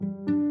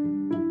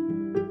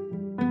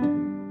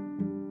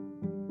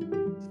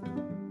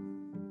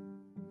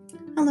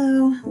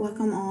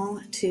Welcome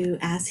all to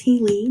As He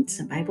Leads,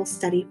 a Bible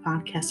study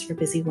podcast for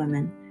busy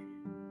women.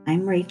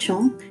 I'm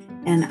Rachel,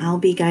 and I'll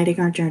be guiding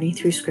our journey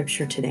through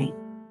Scripture today.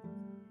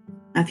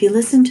 If you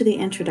listen to the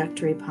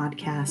introductory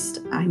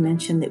podcast, I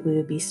mentioned that we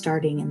would be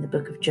starting in the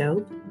book of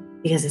Job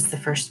because it's the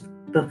first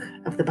book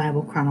of the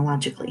Bible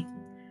chronologically.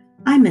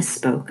 I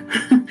misspoke.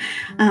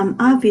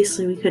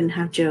 Obviously, we couldn't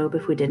have Job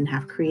if we didn't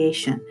have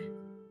creation.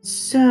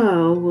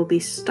 So we'll be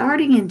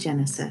starting in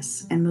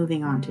Genesis and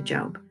moving on to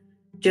Job.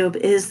 Job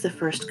is the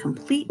first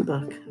complete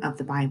book of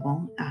the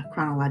Bible,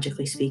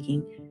 chronologically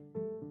speaking,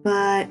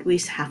 but we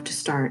have to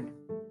start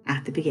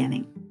at the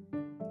beginning.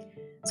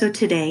 So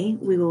today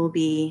we will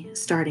be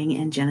starting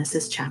in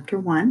Genesis chapter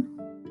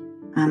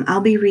 1. I'll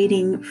be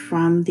reading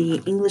from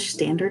the English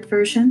Standard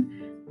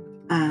Version.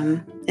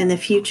 In the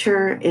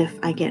future, if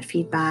I get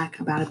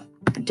feedback about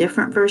a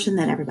different version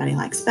that everybody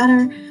likes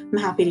better, I'm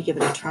happy to give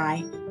it a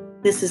try.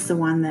 This is the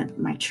one that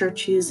my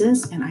church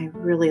uses, and I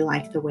really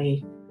like the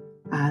way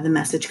the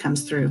message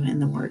comes through in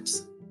the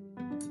words.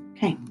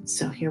 Okay,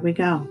 so here we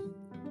go.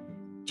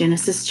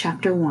 Genesis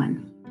chapter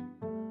 1.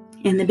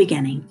 In the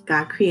beginning,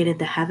 God created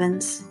the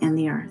heavens and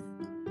the earth.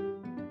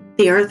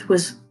 The earth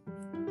was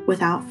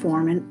without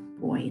form and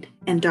void,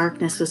 and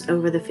darkness was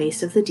over the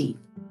face of the deep,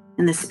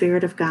 and the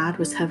Spirit of God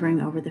was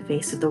hovering over the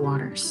face of the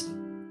waters.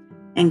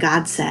 And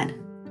God said,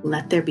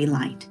 "Let there be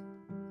light."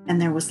 And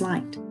there was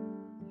light.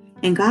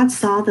 And God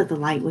saw that the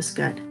light was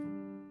good.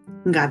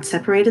 And God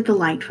separated the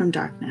light from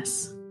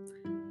darkness.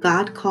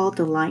 God called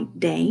the light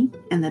day,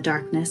 and the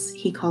darkness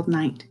he called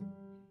night.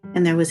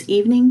 And there was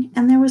evening,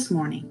 and there was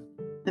morning,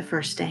 the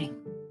first day.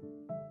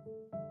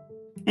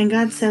 And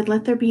God said,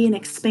 "Let there be an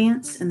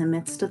expanse in the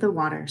midst of the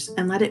waters,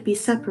 and let it be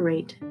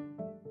separate."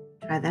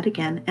 Try that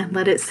again. "And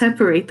let it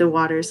separate the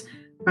waters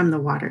from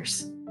the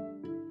waters."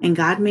 And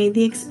God made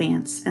the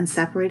expanse, and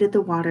separated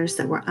the waters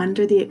that were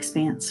under the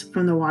expanse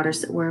from the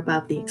waters that were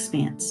above the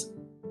expanse.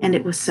 And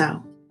it was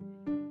so.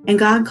 And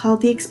God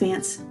called the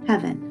expanse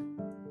heaven.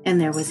 And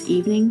there was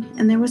evening,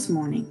 and there was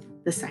morning,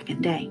 the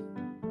second day.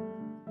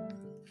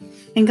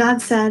 And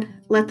God said,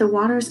 "Let the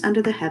waters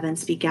under the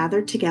heavens be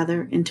gathered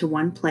together into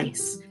one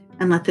place,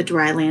 and let the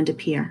dry land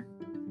appear."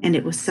 And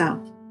it was so.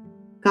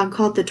 God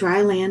called the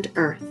dry land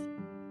earth,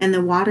 and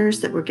the waters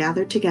that were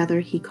gathered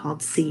together he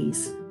called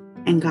seas.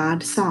 And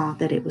God saw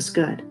that it was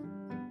good.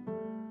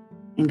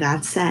 And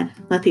God said,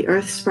 "Let the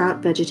earth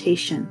sprout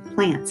vegetation,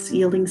 plants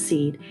yielding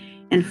seed,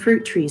 and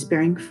fruit trees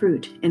bearing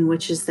fruit, in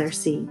which is their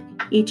seed,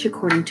 each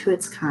according to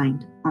its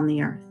kind, on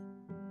the earth."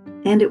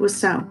 And it was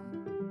so.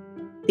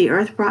 The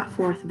earth brought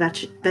forth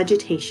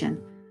vegetation,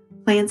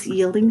 plants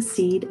yielding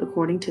seed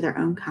according to their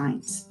own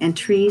kinds, and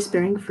trees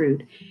bearing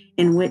fruit,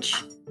 in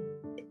which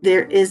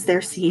there is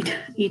their seed,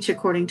 each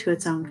according to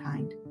its own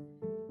kind.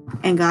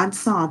 And God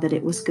saw that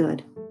it was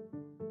good.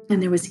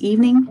 And there was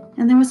evening,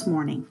 and there was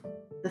morning,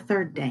 the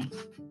third day.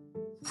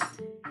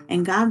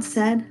 And God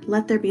said,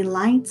 "Let there be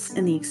lights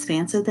in the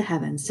expanse of the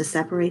heavens to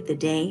separate the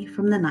day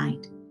from the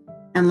night,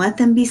 and let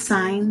them be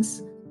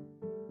signs,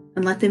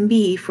 and let them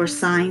be for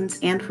signs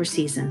and for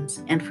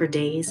seasons, and for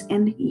days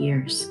and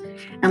years,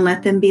 and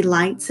let them be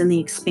lights in the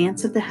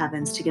expanse of the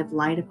heavens to give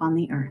light upon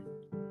the earth."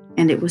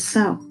 And it was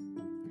so.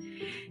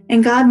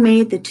 And God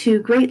made the two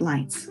great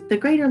lights, the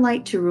greater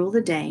light to rule the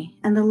day,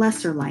 and the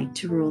lesser light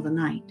to rule the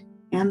night,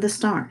 and the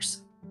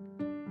stars.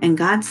 And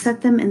God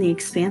set them in the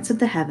expanse of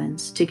the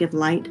heavens to give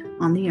light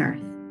on the earth,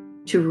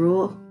 to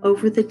rule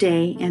over the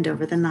day and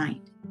over the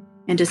night,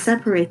 and to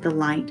separate the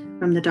light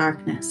from the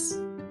darkness.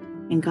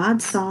 And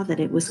God saw that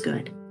it was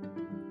good.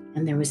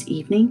 And there was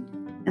evening,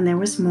 and there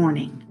was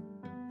morning,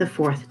 the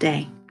fourth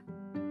day.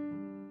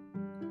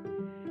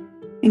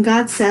 And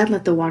God said,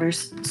 "Let the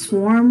waters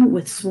swarm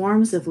with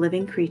swarms of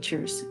living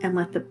creatures, and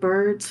let the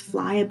birds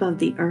fly above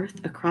the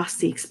earth across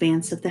the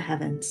expanse of the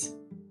heavens."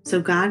 So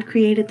God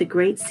created the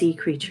great sea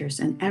creatures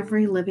and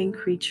every living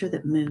creature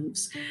that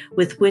moves,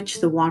 with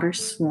which the waters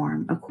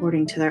swarm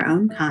according to their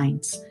own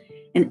kinds,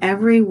 and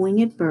every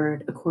winged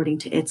bird according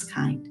to its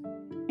kind.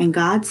 And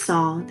God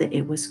saw that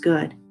it was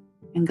good.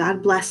 And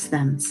God blessed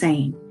them,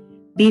 saying,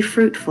 "Be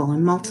fruitful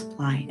and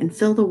multiply, and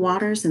fill the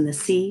waters and the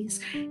seas,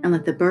 and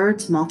let the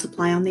birds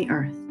multiply on the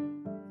earth."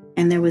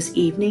 And there was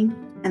evening,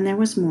 and there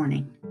was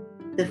morning,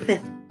 the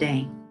fifth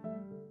day.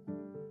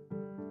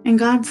 And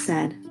God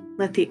said,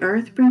 "Let the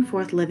earth bring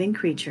forth living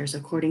creatures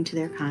according to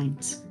their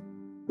kinds,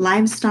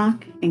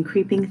 livestock and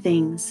creeping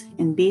things,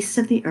 and beasts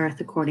of the earth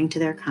according to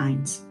their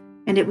kinds."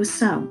 And it was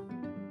so.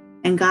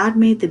 And God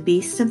made the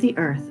beasts of the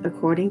earth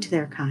according to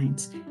their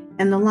kinds,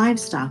 and the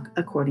livestock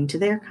according to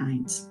their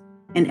kinds,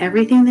 and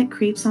everything that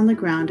creeps on the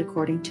ground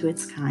according to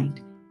its kind.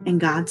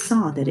 And God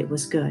saw that it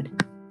was good.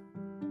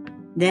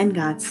 Then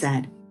God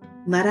said,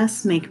 "Let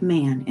us make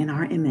man in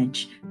our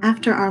image,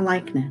 after our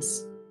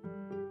likeness.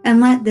 And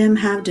let them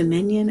have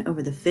dominion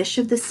over the fish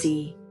of the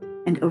sea,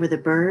 and over the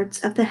birds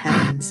of the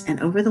heavens,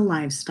 and over the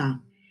livestock,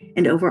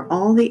 and over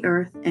all the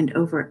earth, and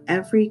over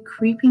every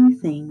creeping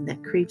thing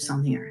that creeps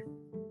on the earth."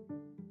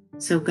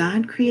 So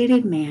God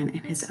created man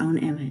in his own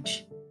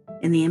image.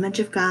 In the image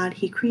of God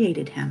he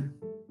created him.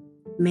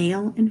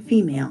 Male and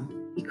female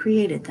he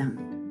created them.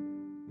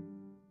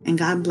 And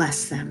God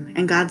blessed them.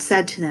 And God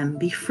said to them,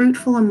 "Be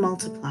fruitful and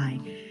multiply,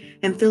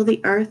 and fill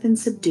the earth and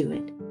subdue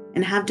it,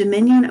 and have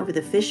dominion over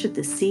the fish of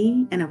the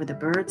sea, and over the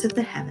birds of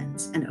the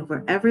heavens, and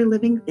over every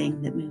living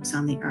thing that moves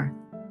on the earth."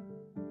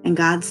 And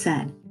God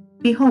said,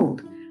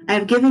 "Behold, I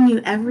have given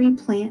you every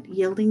plant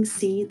yielding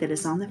seed that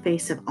is on the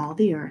face of all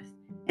the earth,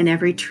 and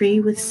every tree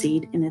with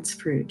seed in its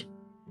fruit.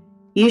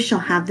 You shall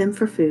have them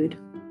for food.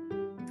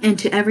 And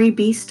to every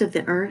beast of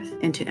the earth,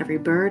 and to every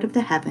bird of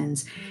the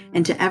heavens,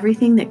 and to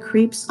everything that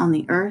creeps on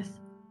the earth,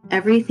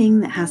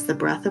 everything that has the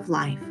breath of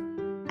life,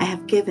 I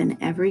have given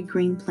every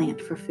green plant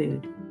for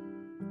food."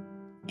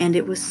 And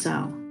it was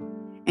so.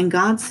 And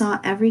God saw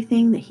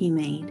everything that he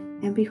made,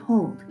 and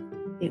behold,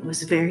 it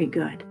was very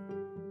good.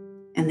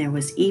 And there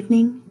was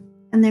evening,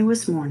 and there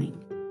was morning,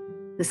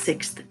 the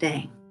sixth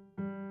day.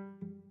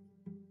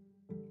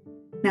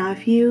 Now,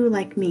 if you,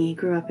 like me,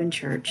 grew up in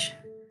church,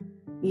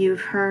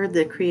 you've heard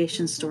the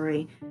creation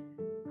story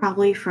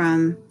probably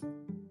from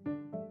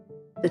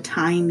the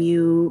time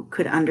you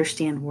could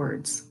understand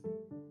words.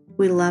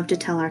 We love to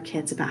tell our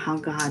kids about how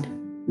God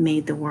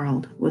made the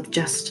world with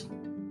just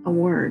a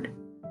word.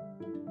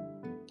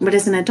 But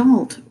as an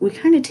adult, we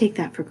kind of take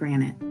that for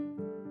granted.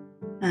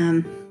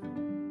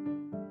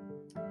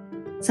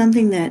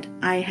 Something that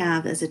I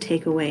have as a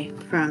takeaway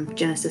from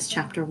Genesis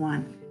chapter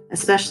 1,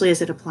 especially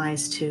as it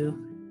applies to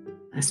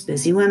us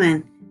busy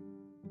women,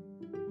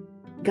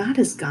 God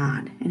is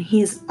God, and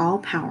he is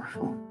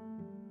all-powerful.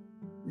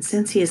 And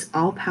since he is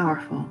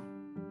all-powerful,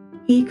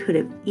 he could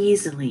have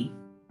easily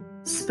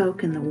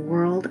spoken the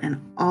world and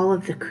all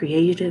of the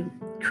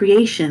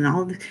creation,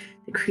 all of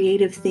the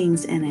creative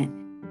things in it.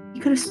 He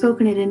could have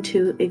spoken it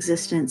into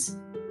existence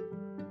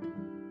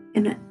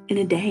in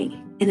a day,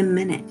 in a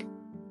minute.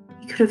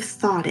 He could have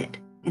thought it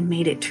and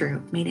made it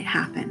true, made it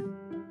happen.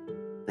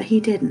 But he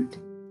didn't.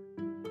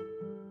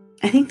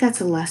 I think that's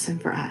a lesson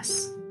for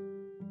us.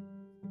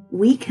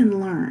 We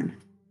can learn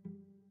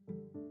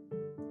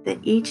that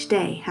each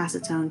day has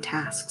its own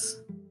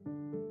tasks.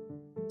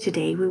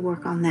 Today we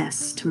work on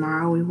this,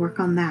 tomorrow we work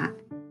on that.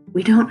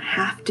 We don't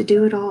have to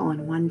do it all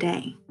in one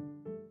day.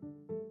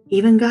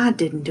 Even God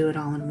didn't do it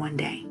all in one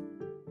day.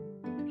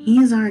 He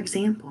is our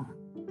example.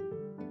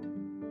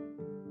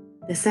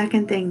 The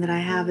second thing that I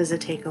have as a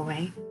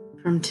takeaway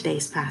from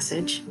today's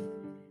passage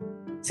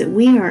is that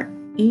we are,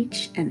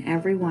 each and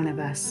every one of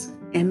us,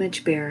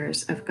 image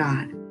bearers of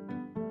God.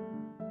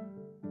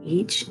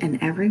 Each and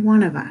every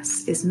one of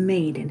us is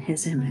made in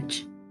his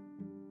image.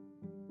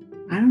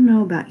 I don't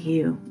know about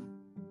you,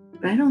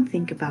 but I don't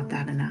think about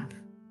that enough.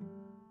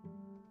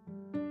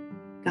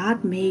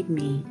 God made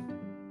me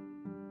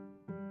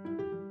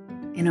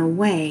in a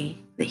way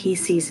that he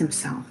sees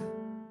himself.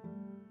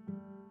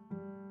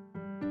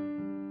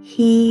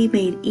 He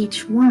made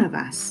each one of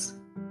us,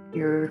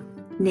 your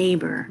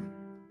neighbor,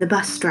 the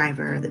bus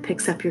driver that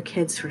picks up your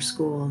kids for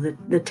school,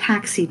 the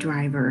taxi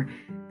driver,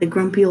 the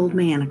grumpy old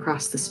man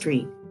across the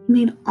street. He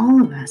made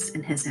all of us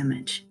in his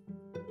image.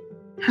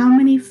 How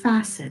many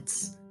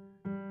facets,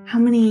 how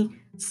many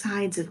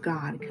sides of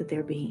God could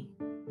there be?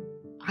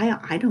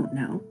 I don't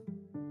know.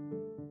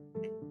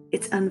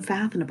 It's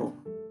unfathomable.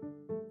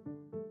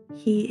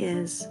 He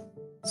is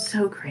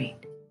so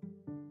great.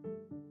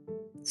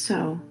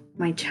 So,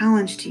 my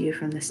challenge to you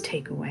from this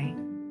takeaway,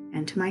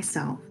 and to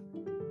myself,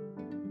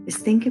 is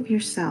think of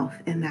yourself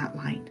in that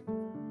light.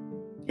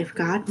 If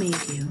God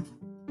made you,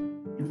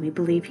 and we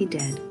believe he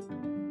did,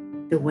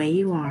 the way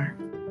you are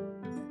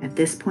at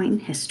this point in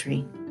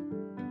history,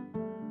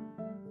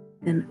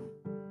 then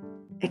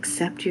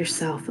accept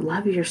yourself,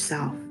 love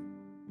yourself.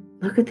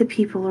 Look at the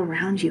people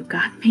around you.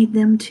 God made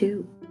them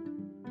too.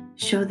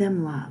 Show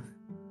them love.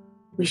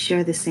 We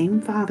share the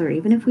same Father,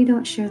 even if we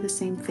don't share the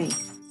same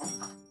faith.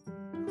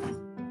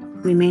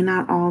 We may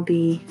not all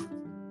be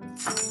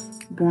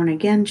born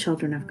again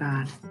children of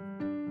God.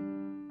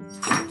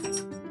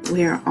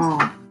 We are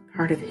all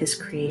part of his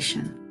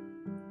creation.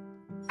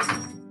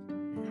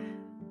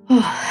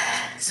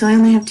 So I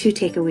only have 2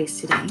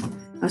 takeaways today.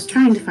 I was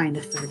trying to find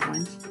a third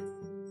one,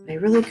 but I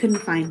really couldn't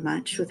find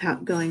much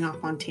without going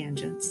off on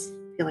tangents.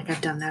 I feel like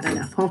I've done that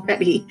enough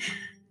already.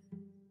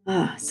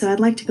 So I'd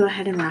like to go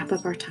ahead and wrap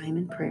up our time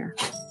in prayer.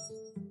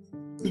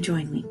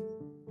 Join me.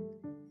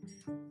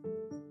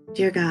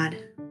 Dear God,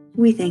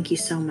 we thank you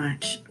so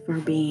much for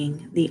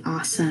being the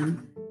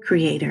awesome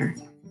creator,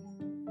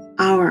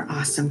 our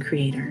awesome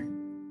creator.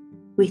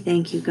 We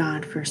thank you,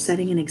 God, for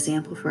setting an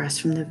example for us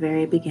from the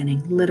very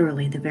beginning,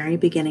 literally the very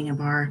beginning of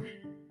our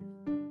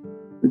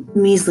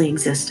measly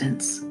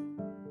existence,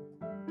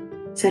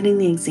 setting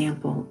the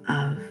example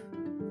of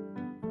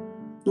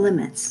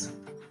limits.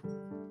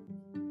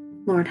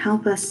 Lord,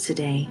 help us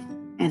today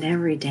and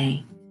every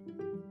day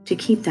to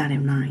keep that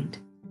in mind.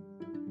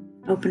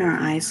 Open our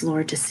eyes,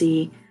 Lord, to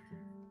see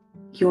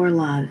your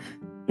love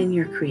in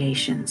your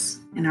creations,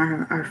 in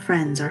our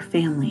friends, our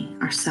family,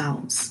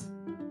 ourselves.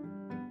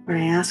 Lord,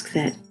 I ask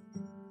that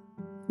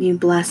you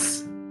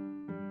bless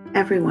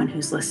everyone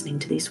who's listening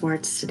to these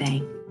words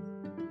today.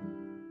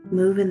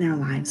 Move in their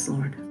lives,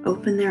 Lord.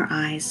 Open their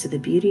eyes to the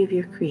beauty of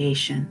your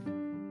creation,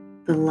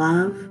 the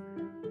love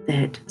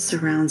that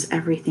surrounds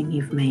everything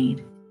you've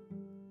made.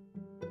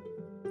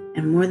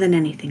 And more than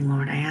anything,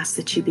 Lord, I ask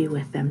that you be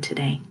with them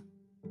today.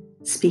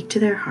 Speak to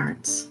their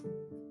hearts.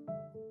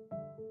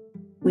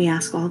 We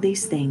ask all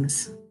these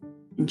things.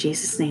 In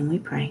Jesus' name we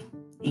pray.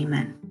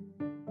 Amen.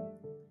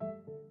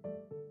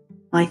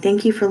 Well, I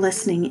thank you for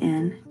listening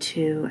in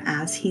to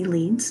As He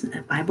Leads,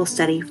 a Bible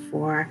study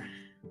for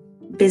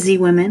busy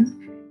women.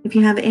 If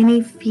you have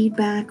any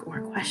feedback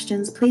or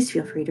questions, please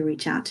feel free to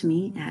reach out to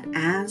me at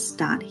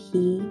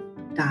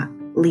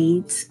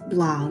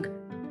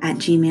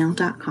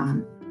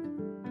as.he.leadsblog@gmail.com.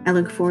 I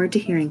look forward to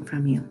hearing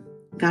from you.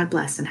 God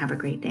bless and have a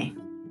great day.